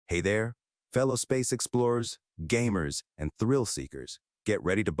Hey there, fellow space explorers, gamers, and thrill seekers. Get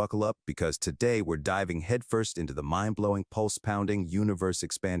ready to buckle up because today we're diving headfirst into the mind-blowing, pulse-pounding,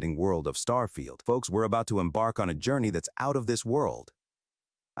 universe-expanding world of Starfield. Folks, we're about to embark on a journey that's out of this world.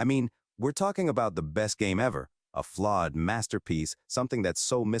 I mean, we're talking about the best game ever, a flawed masterpiece, something that's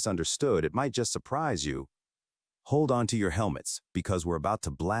so misunderstood it might just surprise you. Hold on to your helmets because we're about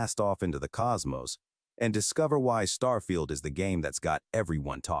to blast off into the cosmos and discover why Starfield is the game that's got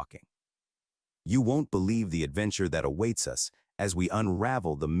everyone talking. You won't believe the adventure that awaits us as we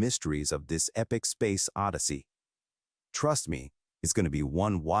unravel the mysteries of this epic space odyssey. Trust me, it's going to be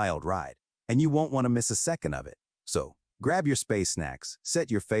one wild ride, and you won't want to miss a second of it. So, grab your space snacks,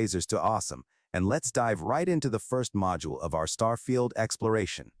 set your phasers to awesome, and let's dive right into the first module of our Starfield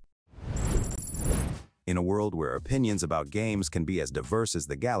exploration. In a world where opinions about games can be as diverse as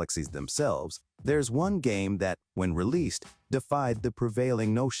the galaxies themselves, there's one game that, when released, defied the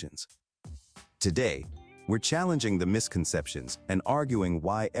prevailing notions. Today, we're challenging the misconceptions and arguing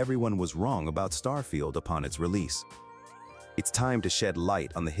why everyone was wrong about Starfield upon its release. It's time to shed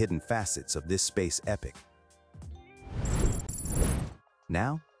light on the hidden facets of this space epic.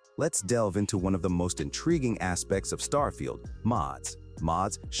 Now, let's delve into one of the most intriguing aspects of Starfield, mods.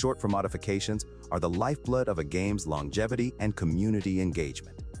 Mods, short for modifications, are the lifeblood of a game's longevity and community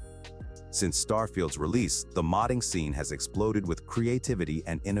engagement. Since Starfield's release, the modding scene has exploded with creativity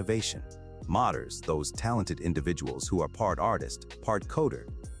and innovation. Modders, those talented individuals who are part artist, part coder,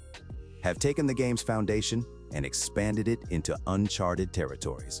 have taken the game's foundation and expanded it into uncharted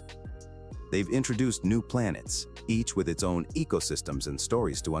territories. They've introduced new planets, each with its own ecosystems and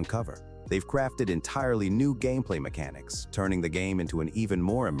stories to uncover. They've crafted entirely new gameplay mechanics, turning the game into an even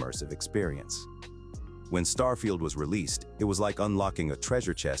more immersive experience. When Starfield was released, it was like unlocking a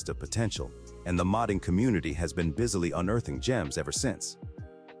treasure chest of potential, and the modding community has been busily unearthing gems ever since.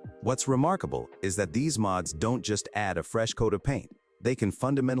 What's remarkable is that these mods don't just add a fresh coat of paint, they can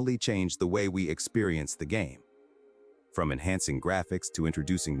fundamentally change the way we experience the game. From enhancing graphics to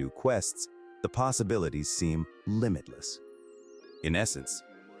introducing new quests, the possibilities seem limitless. In essence,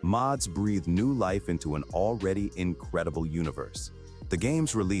 mods breathe new life into an already incredible universe. The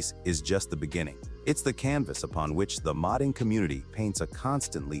game's release is just the beginning. It's the canvas upon which the modding community paints a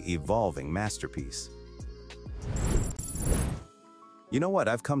constantly evolving masterpiece. You know what?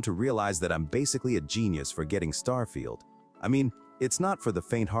 I've come to realize that I'm basically a genius for getting Starfield. I mean, it's not for the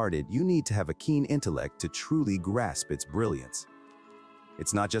faint-hearted. You need to have a keen intellect to truly grasp its brilliance.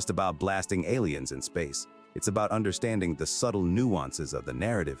 It's not just about blasting aliens in space. It's about understanding the subtle nuances of the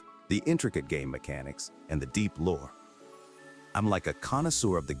narrative, the intricate game mechanics, and the deep lore. I'm like a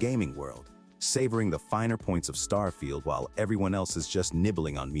connoisseur of the gaming world, savoring the finer points of Starfield while everyone else is just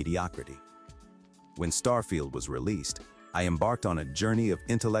nibbling on mediocrity. When Starfield was released, I embarked on a journey of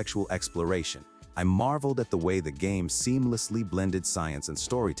intellectual exploration. I marveled at the way the game seamlessly blended science and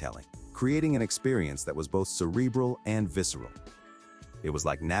storytelling, creating an experience that was both cerebral and visceral. It was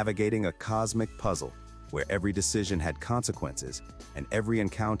like navigating a cosmic puzzle, where every decision had consequences and every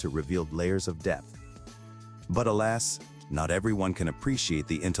encounter revealed layers of depth. But alas, not everyone can appreciate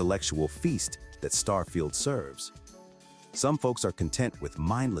the intellectual feast that Starfield serves. Some folks are content with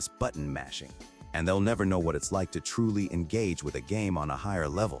mindless button mashing, and they'll never know what it's like to truly engage with a game on a higher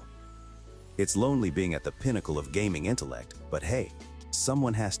level. It's lonely being at the pinnacle of gaming intellect, but hey,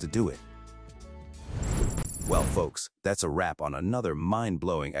 someone has to do it. Well, folks, that's a wrap on another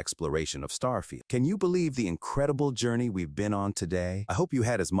mind-blowing exploration of Starfield. Can you believe the incredible journey we've been on today? I hope you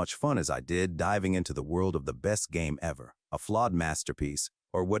had as much fun as I did diving into the world of the best game ever, a flawed masterpiece,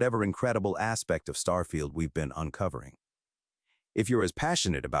 or whatever incredible aspect of Starfield we've been uncovering. If you're as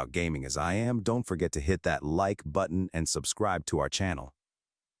passionate about gaming as I am, don't forget to hit that like button and subscribe to our channel.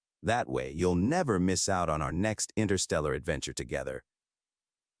 That way, you'll never miss out on our next interstellar adventure together.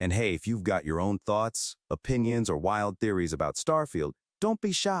 And hey, if you've got your own thoughts, opinions, or wild theories about Starfield, don't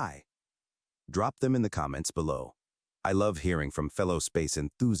be shy. Drop them in the comments below. I love hearing from fellow space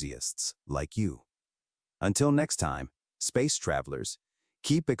enthusiasts like you. Until next time, space travelers,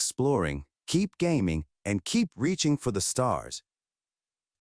 keep exploring, keep gaming, and keep reaching for the stars.